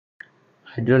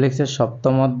হাইড্রোলিক্সের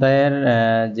সপ্তম অধ্যায়ের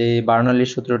যে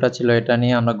বার্নৌলির সূত্রটা ছিল এটা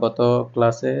নিয়ে আমরা গত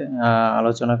ক্লাসে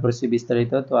আলোচনা করেছি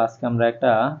বিস্তারিত। তো আজকে আমরা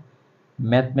একটা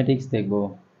ম্যাথমেটিক্স দেখব,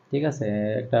 ঠিক আছে?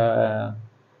 একটা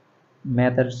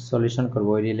ম্যাথের সলিউশন করব,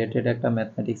 ওই রিলেটেড একটা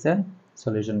ম্যাথমেটিক্সের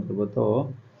সলিউশন করব। তো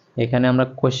এখানে আমরা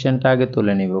কোশ্চেনটা আগে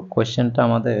তুলে নিব। কোশ্চেনটা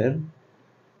আমাদের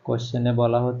কোশ্চেনে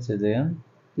বলা হচ্ছে যে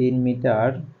 3 মিটার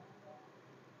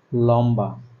লম্বা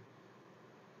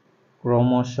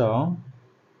ক্রমশ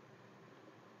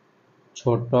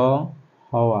ছোট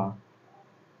হওয়া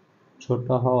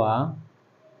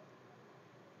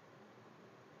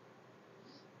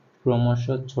ক্রমশ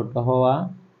ছোট হওয়া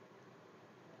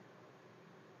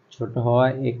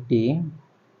একটি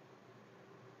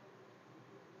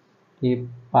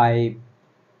পাইপ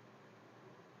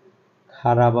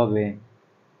খাড়াভাবে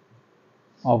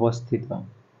অবস্থিত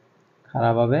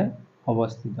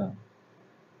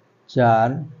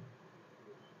যার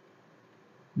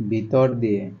ভিতর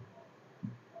দিয়ে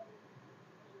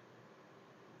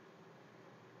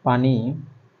পানি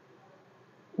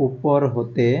উপর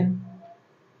হতে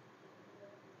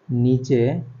নিচে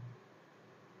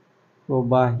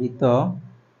প্রবাহিত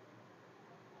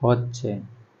হচ্ছে।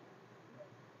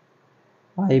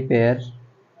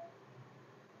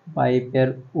 পাইপের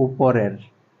উপরের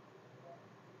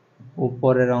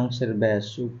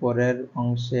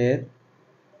অংশের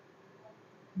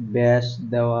ব্যাস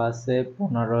দেওয়া আছে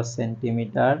 15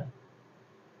 সেন্টিমিটার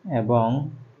এবং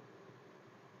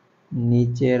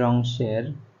নিচের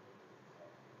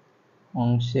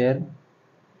অংশের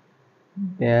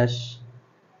ব্যাস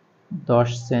 10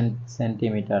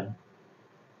 সেন্টিমিটার।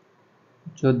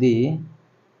 যদি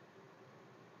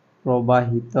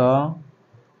প্রবাহিত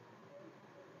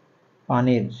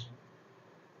পানির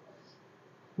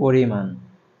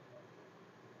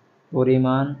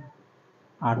পরিমাণ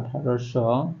 1800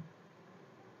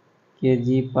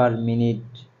 কেজি পার মিনিট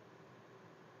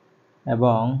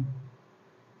এবং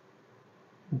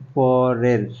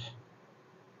উপরের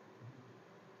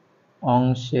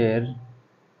অংশের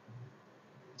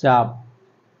চাপ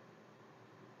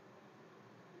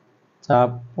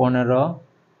 15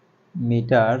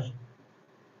 মিটার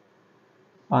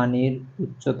পানির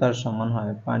উচ্চতার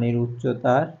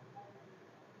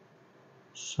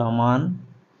সমান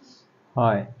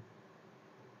হয়,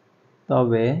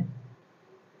 তবে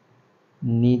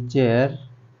নিচের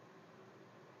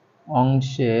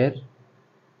অংশের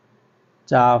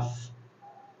চাপ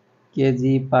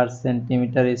কেজি পার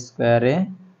সেন্টিমিটার স্কয়ারে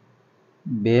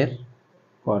বের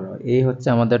করো। এই হচ্ছে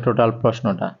আমাদের টোটাল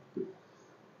প্রশ্নটা।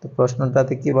 তো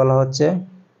প্রশ্নটাতে কি বলা হচ্ছে,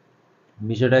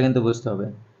 বিষয়টা কিন্তু বুঝতে হবে।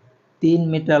 3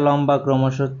 মিটার লম্বা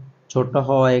ক্রমশ ছোট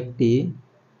হওয়া একটি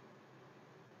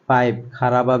পাইপ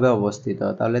খাড়াভাবে অবস্থিত।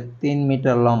 তাহলে 3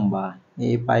 মিটার লম্বা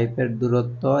এই পাইপের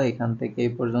দূরত্ব এখান থেকে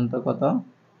এই পর্যন্ত কত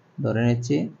ধরে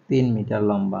নিচ্ছি, 3 মিটার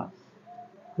লম্বা।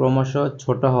 ক্রমশ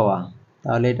ছোট হওয়া,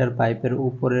 তাহলে এটার পাইপের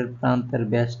উপরের প্রান্তের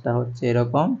ব্যাসটা হচ্ছে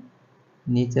এরকম,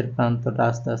 নিচের প্রান্তটা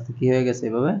আস্তে আস্তে কি হয়ে গেছে,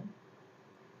 এভাবে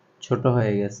ছোট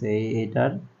হয়ে গেছে।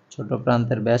 এইটার ছোট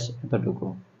প্রান্তের ব্যাস এতটুকু।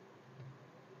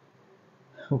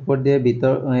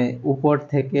 উপর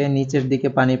থেকে নিচের দিকে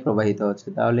পানি প্রবাহিত হচ্ছে,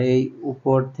 তাহলে এই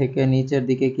উপর থেকে নিচের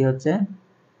দিকে কি হচ্ছে,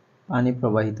 পানি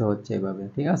প্রবাহিত হচ্ছে এভাবে,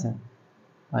 ঠিক আছে?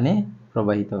 পানি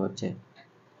প্রবাহিত হচ্ছে।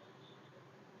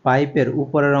 পাইপের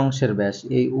উপরের অংশের ব্যাস,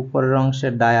 এই উপরের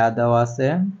অংশের ডায়া দেওয়া আছে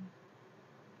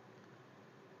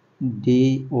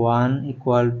D1 =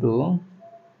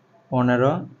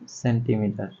 15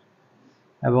 সেন্টিমিটার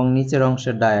এবং নিচের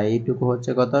অংশের ডায়া এইটুকু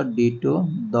হচ্ছে কত, D2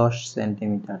 10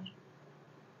 সেন্টিমিটার।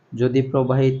 যদি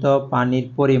প্রবাহিত পানির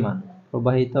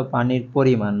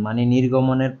পরিমাণ মানে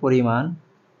নির্গমনের পরিমাণ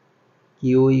Q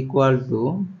 =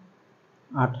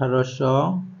 1800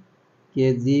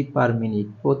 কেজি পার মিনিট,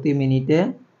 প্রতি মিনিটে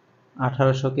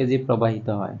 1800 কেজি প্রবাহিত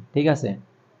হয়, ঠিক আছে?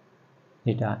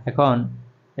 এখন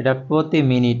এটা প্রতি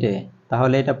মিনিটে,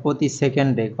 তাহলে এটা প্রতি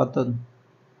সেকেন্ডে কত,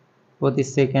 প্রতি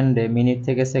সেকেন্ডে, মিনিট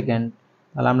থেকে সেকেন্ড,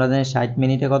 তাহলে আমরা জানি 60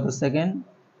 মিনিটে কত সেকেন্ড,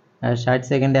 60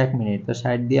 সেকেন্ডে 1 মিনিট। তো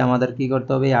 60 দিয়ে আমাদের কি করতে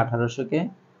হবে, 1800-কে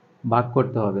ভাগ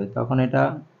করতে হবে, তখন এটা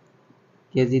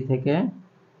কেজি থেকে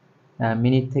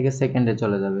মিনিট থেকে সেকেন্ডে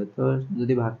চলে যাবে। তো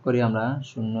যদি ভাগ করি আমরা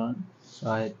 0,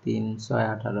 6, 3, 6,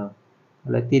 18,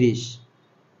 তাহলে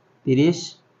 30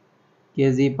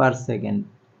 কেজি পার সেকেন্ড,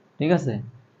 ঠিক আছে?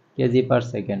 কেজি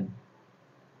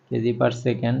পার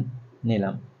সেকেন্ড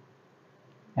নিলাম।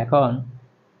 এখন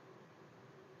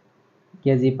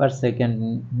কেজি পার সেকেন্ড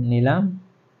নিলাম,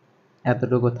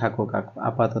 এতটুকু থাকুক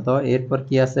আপাতত। এরপর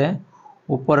কি আছে,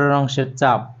 উপরের অংশের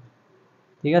চাপ,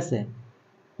 ঠিক আছে?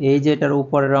 এই যে এটার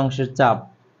উপরের অংশের চাপ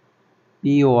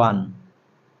P1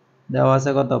 দেওয়া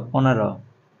আছে কত, 15।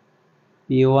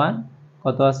 P1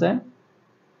 কত আছে,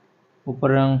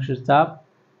 উপরের অংশের চাপ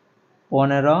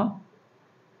 15।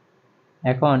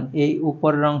 এখন এই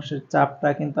উপরের অংশের চাপটা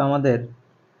কিন্তু আমাদের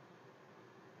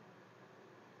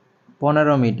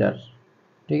 15 মিটার,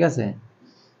 ঠিক আছে।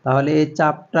 তাহলে এই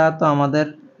চাপটা তো আমাদের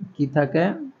কি থাকে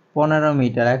 15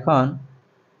 মিটার। এখন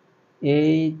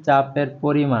এই চাপের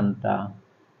পরিমাণটা,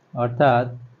 অর্থাৎ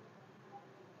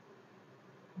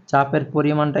চাপের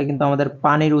পরিমাণটা কিন্তু আমাদের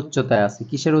পানির উচ্চতায় আছে।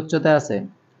 কিসের উচ্চতায় আছে?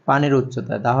 পানির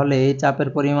উচ্চতায়। তাহলে এই চাপের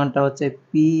পরিমাণটা হচ্ছে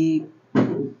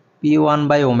P1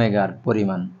 বাই ওমেগার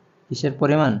পরিমাণ। কিসের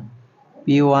পরিমাণ?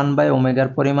 P1 বাই ওমেগার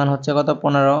পরিমাণ হচ্ছে কত?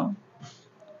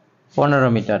 15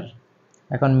 মিটার।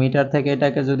 এখন মিটার থেকে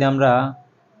এটাকে যদি আমরা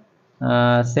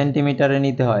সেন্টিমিটারে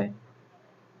নিতে হয়,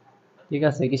 ঠিক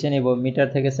আছে, কিসে নিব? মিটার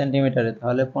থেকে সেন্টিমিটারে,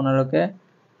 তাহলে 15কে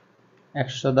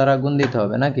 100 দ্বারা গুণ দিতে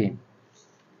হবে নাকি?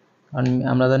 কারণ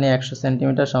আমরা জানি 100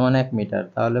 সেন্টিমিটার সমান 1 মিটার।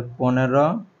 তাহলে 15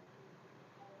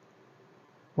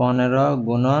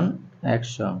 গুণন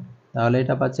 100, তাহলে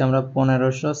এটা পাচ্ছি আমরা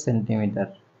 1500 সেন্টিমিটার।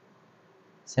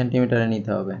 সেন্টিমিটারে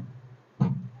নিতে হবে।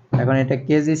 এখন এটা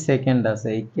কেজি সেকেন্ড আছে,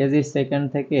 এই কেজি সেকেন্ড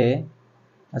থেকে,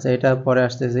 আচ্ছা এটা পরে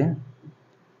আসতেছি।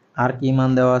 আর কি মান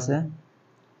দেওয়া আছে?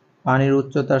 পানির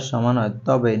উচ্চতার সমান হয়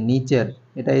তবে নিচের,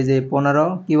 এটা এই যে 15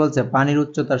 কি বলছে? পানির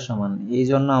উচ্চতার সমান, এই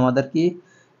জন্য আমাদের কি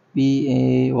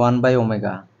P1 বাই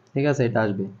ওমেগা, ঠিক আছে, এটা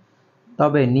আসবে।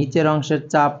 তবে নিচের অংশের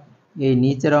চাপ, এই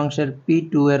নিচের অংশের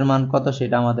P2 এর মান কত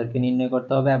সেটা আমাদেরকে নির্ণয়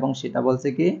করতে হবে, এবং সেটা বলছে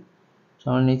কি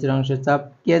সমান নিচের অংশের চাপ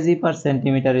কেজি পার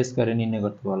সেন্টিমিটার স্কয়ারে নির্ণয়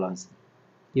করতে বলা হয়েছে।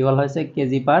 কি বলা হয়েছে?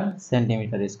 কেজি পার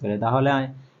সেন্টিমিটার স্কয়ারে। তাহলে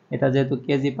এটা যেহেতু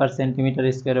কেজি পার সেন্টিমিটার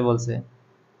স্কয়ারে বলছে,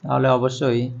 তাহলে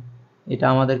অবশ্যই এটা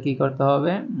আমাদের কি করতে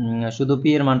হবে? শুধু পি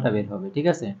এর মানটা বের হবে, ঠিক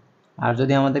আছে। আর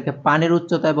যদি আমাদেরকে পানির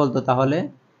উচ্চতায় বলতো, তাহলে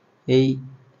এই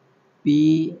পি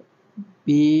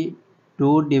P2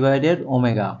 ডিভাইডেড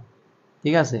ওমেগা,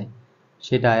 ঠিক আছে,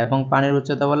 সেটা, এবং পানির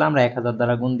উচ্চতা বলে আমরা 1000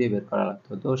 দ্বারা গুণ দিয়ে বের করা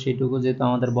লাগতো। তো সেইটুকু যেহেতু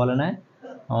আমাদের বলে নাই,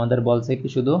 আমাদের বলছে কি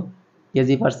শুধু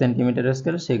কেজি পার সেন্টিমিটার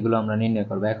স্কয়ার, সেগুলো আমরা নির্ণয়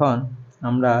করব। এখন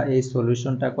আমরা এই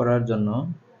সলিউশনটা করার জন্য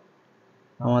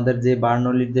আমাদের যে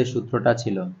বার্নৌলির যে সূত্রটা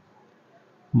ছিল,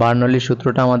 বার্নৌলির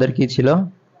সূত্রটা আমাদের কি ছিল?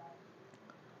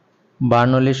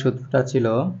 বার্নৌলির সূত্রটা ছিল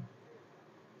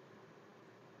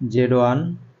Z1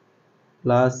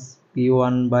 plus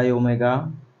P1 by omega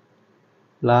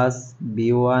plus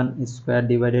B1 square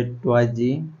divided twice G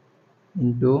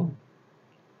into,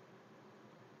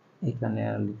 এখানে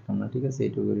আর লিখলাম না, ঠিক আছে,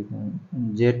 এইটুকু লিখলাম,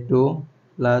 Z2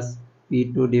 plus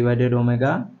P2 divided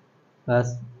omega plus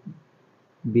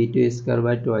B2 square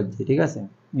by twice G, ঠিক আছে।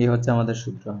 এই হচ্ছে আমাদের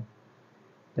সূত্র।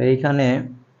 তো এইখানে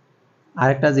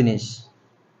আরেকটা জিনিস,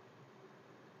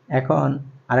 এখন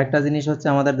আরেকটা জিনিস হচ্ছে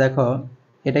আমাদের, দেখো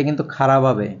এটা কিন্তু খারাপ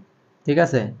হবে, ঠিক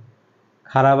আছে,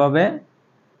 খারাপ হবে।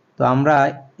 তো আমরা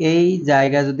এই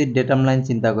জায়গায় যদি ডেটাম লাইন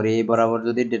চিন্তা করি, এই বরাবর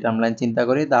যদি ডেটাম লাইন চিন্তা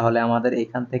করি, তাহলে আমাদের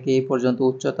এখান থেকে এই পর্যন্ত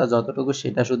উচ্চতা যতটুকু,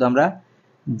 সেটা শুধু আমরা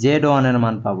Z1 এর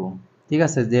মান পাবো, ঠিক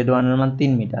আছে। Z1 এর মান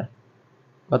 3 মিটার।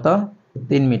 কত?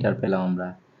 3 মিটার পেলাম আমরা।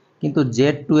 কিন্তু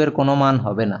Z2 এর কোনো মান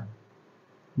হবে না।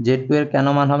 Z2 এর কেন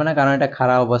মান হবে না? কারণ এটা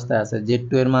খারাপ অবস্থায় আছে।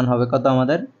 Z2 এর মান হবে কত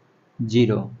আমাদের?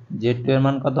 0। Z2 এর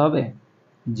মান কত হবে?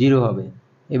 0 হবে।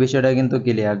 এই বিষয়টা কিন্তু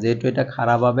ক্লিয়ার। যেহেতু এটা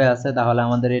খারাপভাবে আছে, তাহলে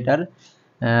আমাদের এটার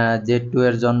Z2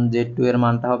 এর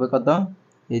মানটা হবে কত?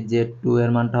 এই Z2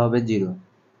 এর মানটা হবে 0,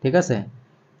 ঠিক আছে।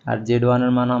 আর Z1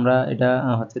 এর মান আমরা, এটা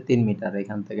হচ্ছে 3 মিটার,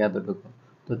 এখান থেকে এতটুকু।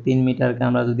 তো 3 মিটারকে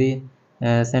আমরা যদি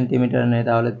সেন্টিমিটার নেই,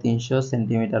 তাহলে 300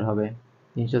 সেন্টিমিটার হবে।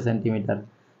 300 সেন্টিমিটার।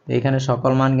 তো এখানে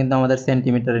সকল মান কিন্তু আমাদের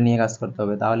সেন্টিমিটারে নিয়ে কাজ করতে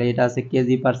হবে। তাহলে এটা আছে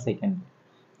কেজি পার সেকেন্ড।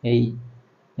 এই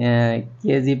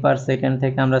কেজি পার সেকেন্ড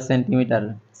থেকে আমরা সেন্টিমিটার,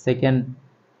 সেকেন্ড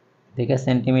থেকে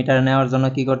সেন্টিমিটার নেওয়ার জন্য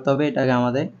কি করতে হবে? এটাকে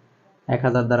আমাদের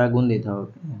 1000 দ্বারা গুণ দিতে হবে,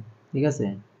 ঠিক আছে।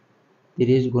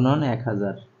 30 গুণন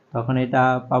 1000, তখন এটা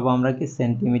পাবো আমরা কি?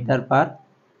 Centimetre per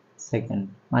second.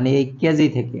 মানে এই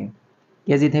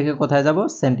কেজি থেকে কোথায় যাব?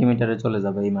 সেন্টিমিটারে চলে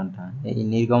যাবে এই মানটা। এই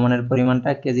নির্গমনের পরিমাণটা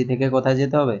কেজি থেকে কোথায়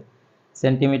যেতে হবে?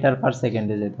 সেন্টিমিটার পার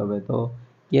সেকেন্ডে যেতে হবে। তো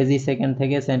কেজি সেকেন্ড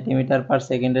থেকে সেন্টিমিটার পার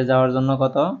সেকেন্ডে যাওয়ার জন্য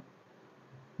কত?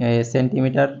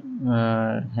 সেন্টিমিটার,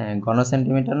 হ্যাঁ, ঘন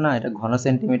সেন্টিমিটার না, এটা ঘন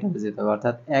সেন্টিমিটারে যেতে হবে।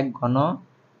 অর্থাৎ 1 ঘন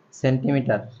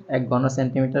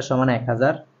সেন্টিমিটার সমান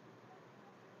 1000,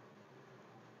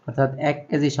 অর্থাৎ 1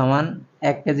 কেজি সমান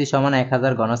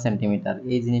 1000 ঘন সেন্টিমিটার।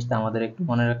 এই জিনিসটা আমাদের একটু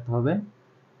মনে রাখতে হবে।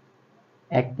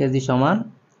 1 কেজি সমান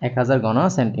 1000 ঘন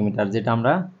সেন্টিমিটার, যেটা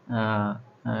আমরা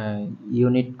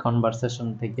ইউনিট কনভার্সেশন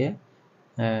থেকে,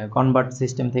 কনভার্ট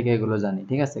সিস্টেম থেকে এগুলো জানি,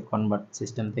 ঠিক আছে, কনভার্ট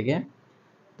সিস্টেম থেকে।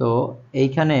 তো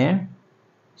এইখানে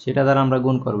সেটা দ্বারা আমরা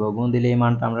গুণ করব, গুণ দিলে এই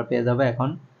মানটা আমরা পেয়ে যাব। এখন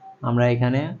আমরা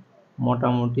এখানে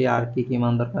মোটামুটি আর কি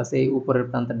মান দরকার আছে? এই উপরের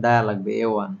প্রান্তে ডায়া লাগবে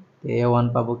A1। তো A1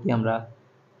 পাবো কি আমরা?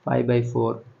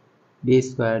 5/4 ডি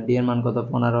স্কোয়ার, ডি এর মান কত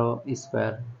 15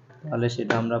 স্কোয়ার, তাহলে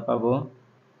সেটা আমরা পাবো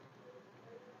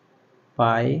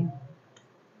পাই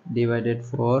ডিভাইডেড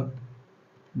 4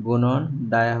 গুণন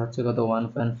ডায়া হচ্ছে কত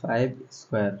 1.5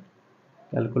 স্কোয়ার,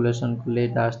 ক্যালকুলেশন করলে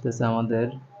এটা আসতেছে আমাদের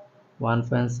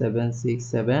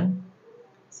 1.767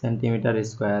 সেন্টিমিটার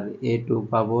স্কোয়ার। A2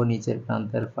 পাবো নিচের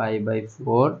প্রান্তের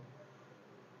 5/4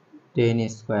 10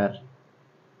 square,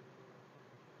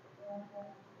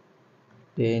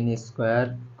 10 square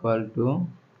equal to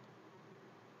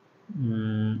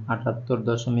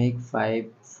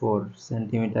 78.54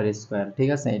 centimetre square. ঠিক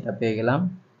আছে, এটা পেয়ে গেলাম।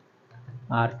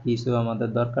 আর কিছু আমাদের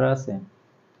দরকার আছে?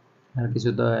 আর কিছু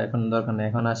তো এখন দরকার নেই।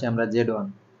 এখন আসি আমরা Z1।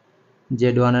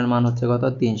 Z1 এর মান হচ্ছে কত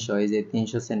 300, এই যে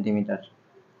 300 সেন্টিমিটার,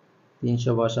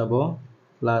 300 বসাবো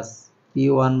প্লাস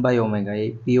P1/ওমেগা, এই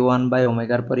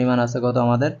P1/ওমেগার পরিমাণ আছে কত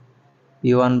আমাদের,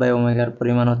 P1/ওমেগার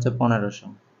পরিমাণ হচ্ছে 1500,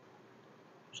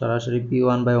 সরাসরি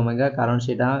P1/ওমেগা, কারণ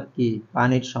সেটা কি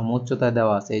পানির সমুচ্চতায়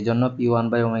দেওয়া আছে, এই জন্য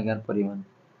P1/ওমেগার পরিমাণ,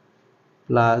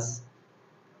 প্লাস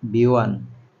V1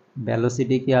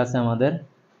 ভেলোসিটি কি আছে আমাদের,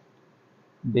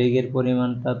 বেগের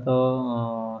পরিমাণটা তো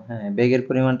হ্যাঁ, বেগের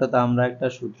পরিমাণটা তো আমরা একটা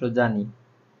সূত্র জানি,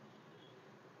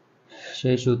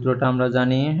 সেই সূত্রটা আমরা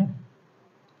জানি,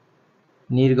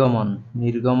 নির্গমন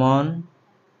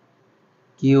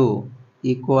Q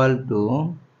equal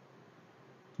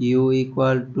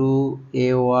to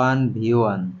A1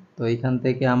 V1। তো এখান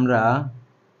থেকে আমরা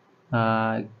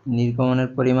নির্গমনের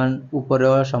পরিমাণ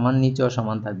উপরেও সমান নিচেও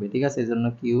সমান থাকবে। ঠিক আছে, এই জন্য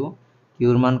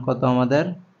কিউর মান কত আমাদের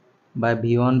বাই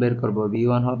V1 বের করব,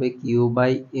 V1 হবে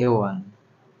Q/A1।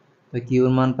 তো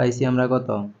কিউর মান পাইছি আমরা কত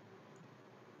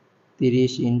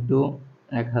 30 ইন্টু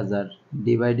 1000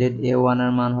 ডিভাইডেড A1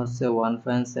 এর মান হচ্ছে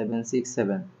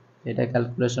 1.767, এটা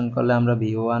ক্যালকুলেশন করলে আমরা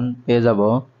V1 পেয়ে যাব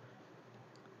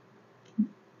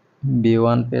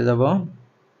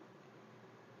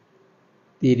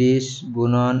 30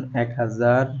 গুণন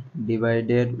 1000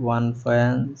 ডিভাইডেড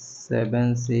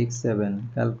 1.767,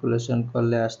 ক্যালকুলেশন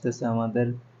করলে আসতেছে আমাদের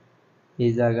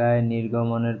এই জায়গায়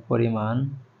নির্গমনের পরিমাণ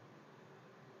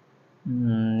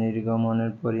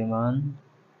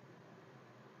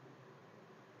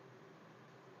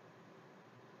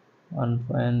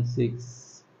 1.6,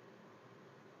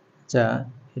 আচ্ছা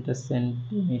এটা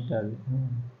সেন্টিমিটার,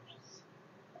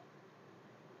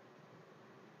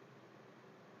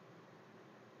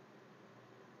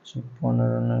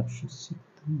 15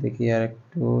 দেখি আর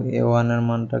একটু, A1 এর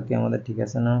মানটা কি আমাদের ঠিক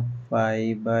আছে না,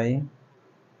 5/5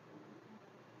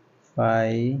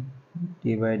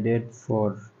 ডিভাইডেড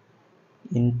 4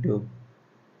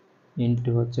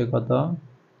 ইন্টু হচ্ছে কত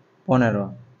 15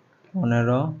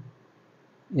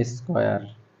 স্কোয়ার,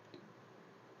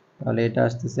 তাহলে এটা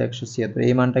আসতেছে 176।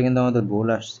 এই মানটা কিন্তু আমাদের ভুল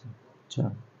আসছে, আচ্ছা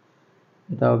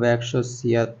এটা হবে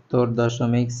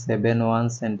 176.71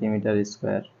 সেন্টিমিটার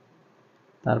স্কোয়ার।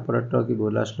 তারপরেরটা কি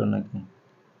ভুল আসলো নাকি,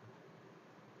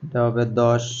 এটা হবে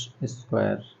 10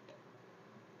 স্কোয়ার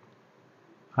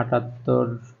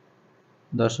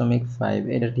 78.5,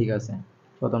 এটা ঠিক আছে,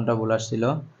 প্রথমটা ভুল আসছিল।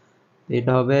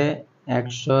 এটা হবে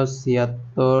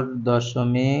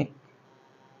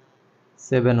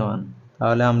 176.71,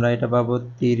 তাহলে আমরা এটা পাবো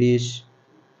 30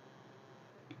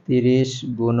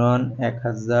 গুণন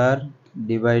 1000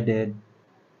 ডিভাইডেড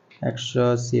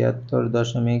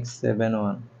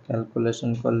 176.71,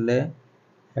 ক্যালকুলেশন করলে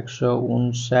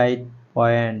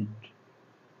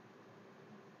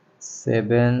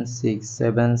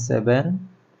 159.7677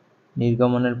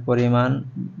 নির্গমনের পরিমাণ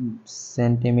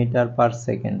সেন্টিমিটার পার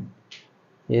সেকেন্ড।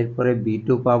 এরপরে V2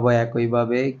 পাবো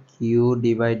একইভাবে Q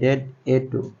ডিভাইডেড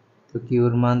A2, তো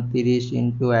কিউর মান 30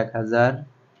 ইন্টু 1000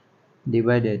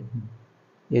 ডিভাইডেড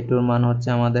A2-র মান হচ্ছে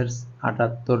আমাদের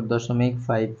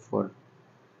 78.54,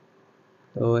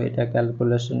 তো এটা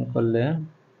ক্যালকুলেশন করলে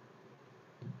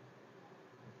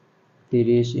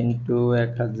 30 ইন্টু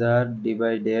 1000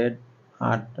 ডিভাইডেড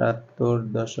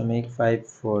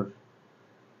 78.54,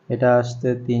 এটা আসছে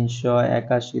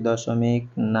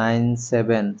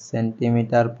 381.97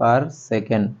 সেন্টিমিটার পার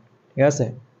সেকেন্ড। ঠিক আছে,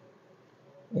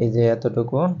 এই যে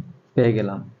এতটুকু পেয়ে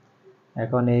গেলাম।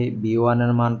 এখন এই V1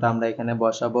 এর মানটা আমরা এখানে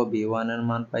বসাবো, V1 এর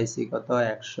মান পাইছি কত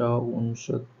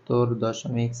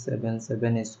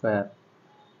 169.77 স্কোয়ার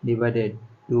ডিভাইডেড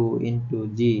 2 ইন্টু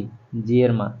জি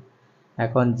এর মান।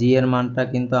 এখন জি এর মানটা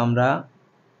কিন্তু আমরা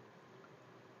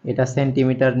এটা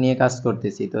সেন্টিমিটার নিয়ে কাজ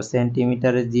করতেছি, তো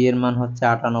সেন্টিমিটারে জি এর মান হচ্ছে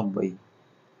 98।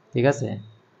 ঠিক আছে,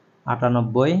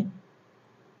 98,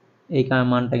 এই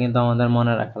মানটা কিন্তু আমাদের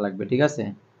মনে রাখা লাগবে। ঠিক আছে,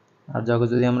 আর যখন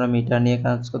যদি আমরা মিটার নিয়ে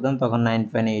কাজ করতাম তখন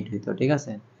 9.8 হইতো। ঠিক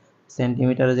আছে,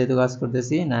 সেন্টিমিটারে যেহেতু কাজ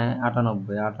করতেছি না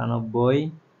 98,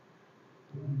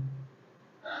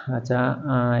 আচ্ছা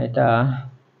এটা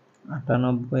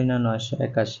 98 না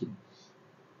 981,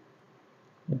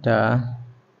 এটা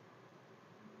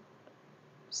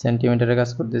সেন্টিমিটারে কাজ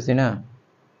করতেছি না,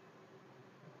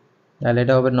 তাহলে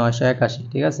এটা হবে 981,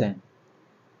 ঠিক আছে।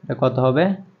 এটা কত হবে?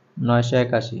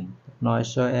 981।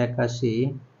 981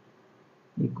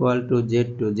 ইকুয়াল টু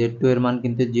Z2। Z2 এর মান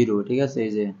কিন্তু 0, ঠিক আছে।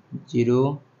 এই যে 0,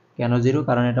 কেন 0?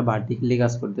 কারণ এটা ভার্টিক্যালি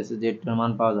কাজ করতেছে, Z2 এর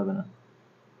মান পাওয়া যাবে না।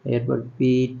 এরপর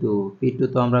P2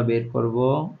 তো আমরা বের করব,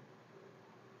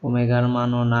 ওমেগার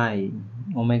মানও নাই।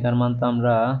 ওমেগার মান তো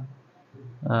আমরা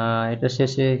এটা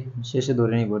শেষে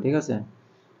ধরে নিব, ঠিক আছে।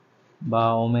 বা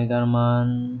ওমেগার মান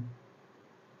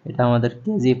এটা আমাদের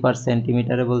কেজি পার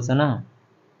সেন্টিমিটারে বলছে না?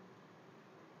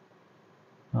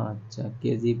 আচ্ছা,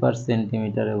 কেজি পার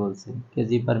সেন্টিমিটারে বলছে।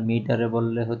 কেজি পার মিটারে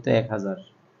বললে হতো 1000।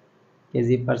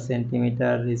 কেজি পার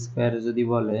সেন্টিমিটার স্কোয়ার যদি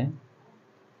বলে,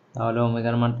 তাহলে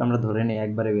ওমেগার মানটা আমরা ধরে নিই,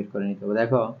 একবারে বের করে নিতে হবে।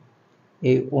 দেখো,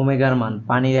 এই ওমেগার মান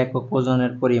পানির একক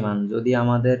ওজনের পরিমাণ যদি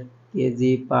আমাদের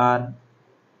কেজি পার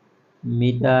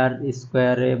মিটার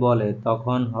স্কোয়ারে বলে,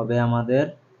 তখন হবে আমাদের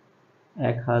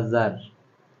 1000।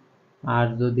 আর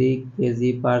যদি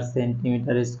কেজি পার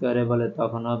সেন্টিমিটার স্কোয়ারে বলে,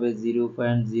 তখন হবে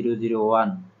 0.001।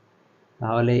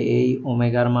 তাহলে এই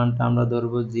ওমেগার মানটা আমরা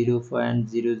ধরবো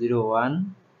 0.001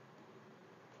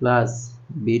 প্লাস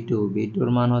B2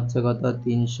 মান হচ্ছে কত?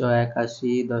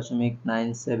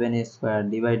 381.97 স্কোয়ার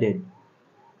ডিভাইডেড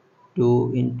 2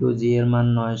 ইন্টু জি এর মান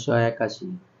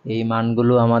 981। এই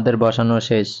মানগুলো আমাদের বসানো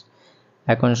শেষ।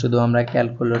 এখন শুধু আমরা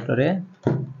ক্যালকুলেটরে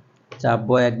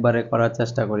চাপবো, একবারে করার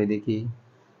চেষ্টা করি, দেখি।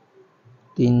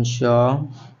 300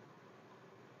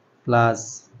 plus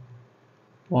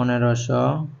 1500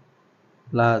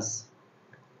 plus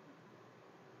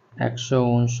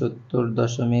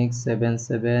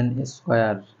 169.77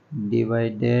 square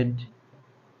divided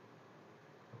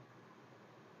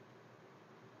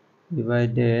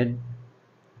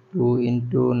 2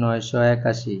 into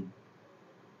 981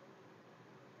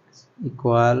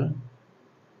 equal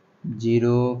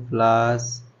 0 plus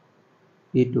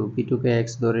P2 কে x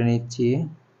ধরে নিচ্ছি,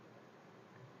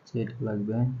 সেট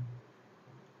লাগবে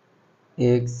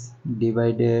x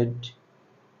divided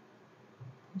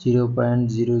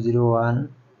 0.001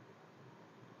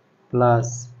 plus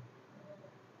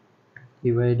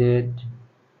divided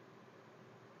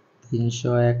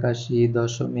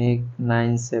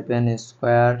 381.97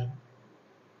 square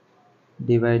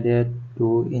divided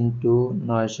 2 into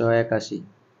 981।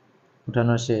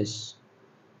 উঠানো শেষ।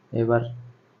 এবার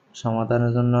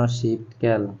সমাধানের জন্য শিফট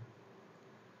ক্যাল।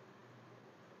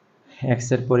 এক্স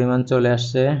এর পরিমাণ চলে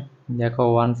আসছে, দেখো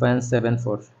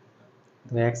 1.74।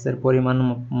 তো এক্স এর পরিমাণ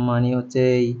মানে হচ্ছে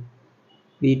এই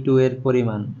P2 এর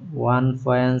পরিমাণ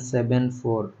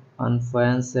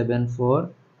 1.74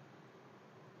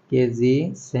 কেজি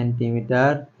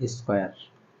সেন্টিমিটার স্কোয়ার,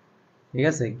 ঠিক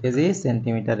আছে। কেজি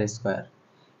সেন্টিমিটার স্কোয়ার,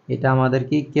 এটা আমাদের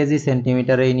কি কেজি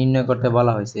সেন্টিমিটারে নির্ণয় করতে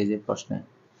বলা হয়েছে এই যে প্রশ্নে।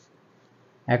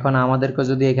 এখন আমাদেরকে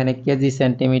যদি এখানে কেজি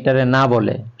সেন্টিমিটারে না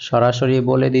বলে সরাসরি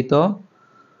বলে দিত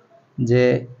যে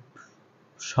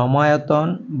সমায়তন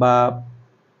বা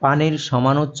পানির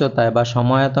সমান উচ্চতায় বা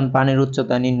সমায়তন পানির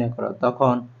উচ্চতা নির্ণয় করো,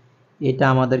 তখন এটা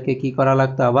আমাদেরকে কি করা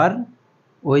লাগতো? আবার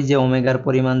ওই যে ওমেগার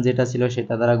পরিমাণ যেটা ছিল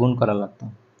সেটা দ্বারা গুণ করা লাগতো,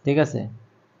 ঠিক আছে।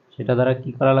 সেটা দ্বারা কি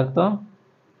করা লাগতো?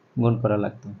 গুণ করা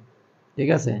লাগতো, ঠিক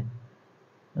আছে।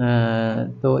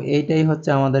 তো এইটাই হচ্ছে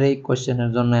আমাদের এই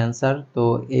কোশ্চেনের জন্য অ্যান্সার। তো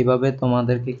এইভাবে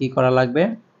তোমাদেরকে কি করা লাগবে?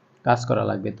 কাজ করা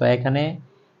লাগবে। তো এখানে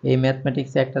এই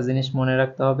ম্যাথমেটিক্সে একটা জিনিস মনে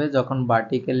রাখতে হবে, যখন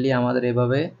ভার্টিক্যালি আমাদের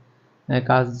এভাবে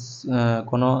কাজ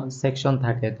কোনো সেকশন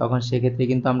থাকে, তখন সেক্ষেত্রে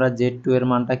কিন্তু আমরা Z2 এর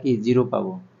মানটা কি 0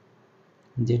 পাবো।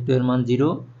 Z2 এর মান 0।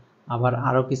 আবার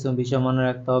আরও কিছু বিষয় মনে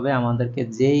রাখতে হবে, আমাদেরকে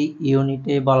যেই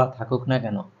ইউনিটে বলা থাকুক না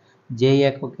কেন, যেই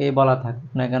এককে বলা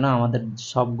থাকুক না কেন, আমাদের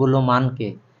সবগুলো মানকে,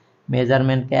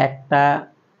 মেজারমেন্টকে একটা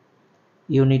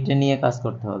ইউনিটে নিয়ে কাজ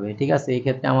করতে হবে, ঠিক আছে। এই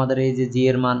ক্ষেত্রে আমাদের এই যে জি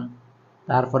এর মান,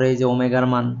 তারপরে এই যে ওমেগার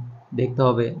মান দেখতে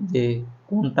হবে যে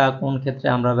কোনটা কোন ক্ষেত্রে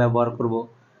আমরা ব্যবহার করব,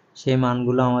 সেই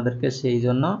মানগুলো আমাদেরকে সেই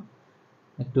জন্য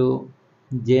একটু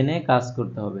জেনে কাজ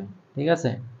করতে হবে, ঠিক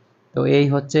আছে। তো এই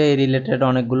হচ্ছে এই রিলেটেড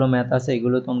অনেকগুলো ম্যাথ আছে,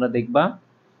 এগুলো তোমরা দেখবা।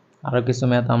 আরও কিছু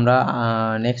ম্যাথ আমরা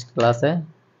নেক্সট ক্লাসে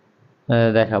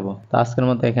দেখাবো। তো আজকের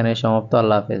মতো এখানে সমাপ্ত।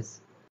 আল্লাহ হাফেজ।